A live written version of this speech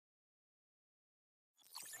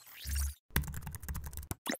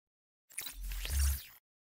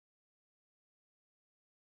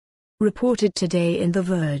reported today in The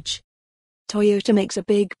Verge. Toyota makes a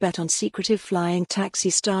big bet on secretive flying taxi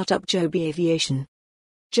startup Joby Aviation.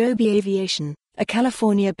 Joby Aviation, a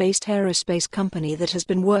California-based aerospace company that has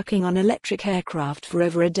been working on electric aircraft for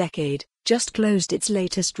over a decade, just closed its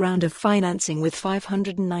latest round of financing with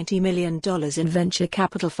 $590 million in venture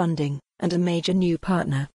capital funding, and a major new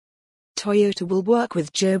partner. Toyota will work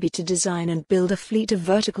with Joby to design and build a fleet of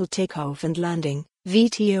vertical takeoff and landing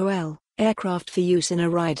 (VTOL) aircraft for use in a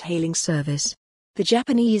ride-hailing service. The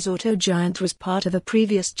Japanese auto giant was part of a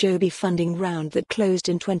previous Joby funding round that closed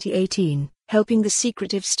in 2018, helping the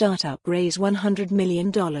secretive startup raise $100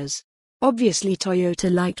 million. Obviously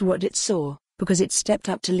Toyota liked what it saw, because it stepped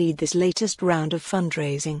up to lead this latest round of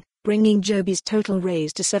fundraising, bringing Joby's total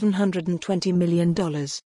raise to $720 million.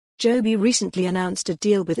 Joby recently announced a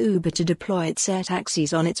deal with Uber to deploy its air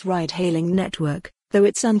taxis on its ride-hailing network, though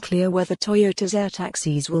it's unclear whether Toyota's air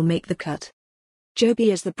taxis will make the cut.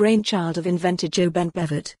 Joby is the brainchild of inventor Joby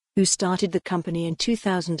Aviation, who started the company in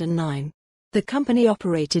 2009. The company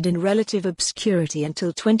operated in relative obscurity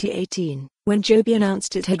until 2018, when Joby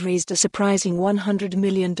announced it had raised a surprising $100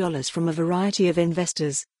 million from a variety of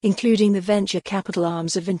investors, including the venture capital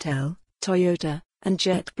arms of Intel, Toyota, and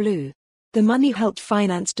JetBlue. The money helped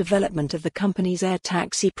finance development of the company's air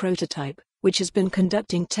taxi prototype, which has been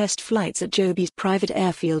conducting test flights at Joby's private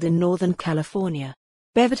airfield in Northern California.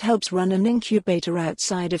 Bevet helps run an incubator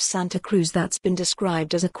outside of Santa Cruz that's been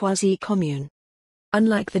described as a quasi-commune.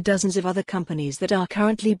 Unlike the dozens of other companies that are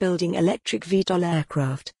currently building electric VTOL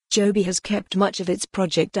aircraft, Joby has kept much of its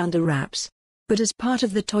project under wraps. But as part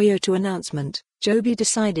of the Toyota announcement, Joby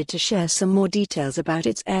decided to share some more details about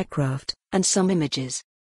its aircraft, and some images.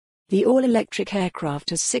 The all-electric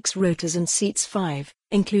aircraft has 6 rotors and seats 5,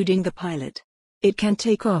 including the pilot. It can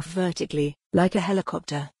take off vertically, like a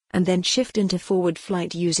helicopter, and then shift into forward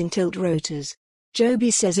flight using tilt rotors. Joby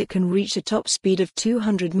says it can reach a top speed of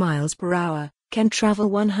 200 miles per hour, can travel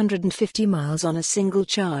 150 miles on a single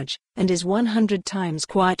charge, and is 100 times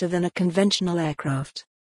quieter than a conventional aircraft.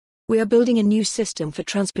 We are building a new system for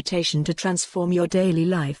transportation to transform your daily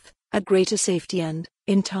life, at greater safety and,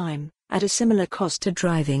 in time, at a similar cost to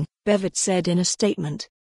driving, Bevet said in a statement.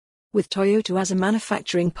 With Toyota as a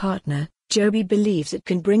manufacturing partner, Joby believes it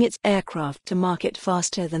can bring its aircraft to market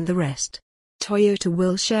faster than the rest. Toyota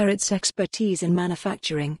will share its expertise in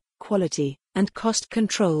manufacturing, quality, and cost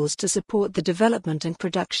controls to support the development and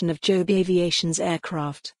production of Joby Aviation's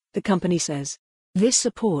aircraft, the company says. This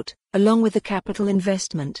support, along with the capital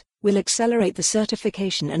investment, will accelerate the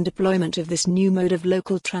certification and deployment of this new mode of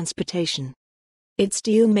local transportation. It's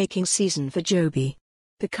deal-making season for Joby.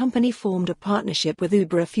 The company formed a partnership with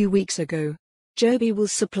Uber a few weeks ago. Joby will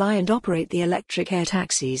supply and operate the electric air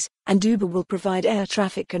taxis, and Uber will provide air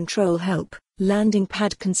traffic control help, landing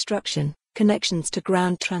pad construction, connections to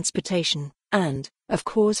ground transportation, and, of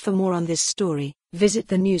course, for more on this story, visit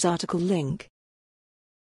the news article link.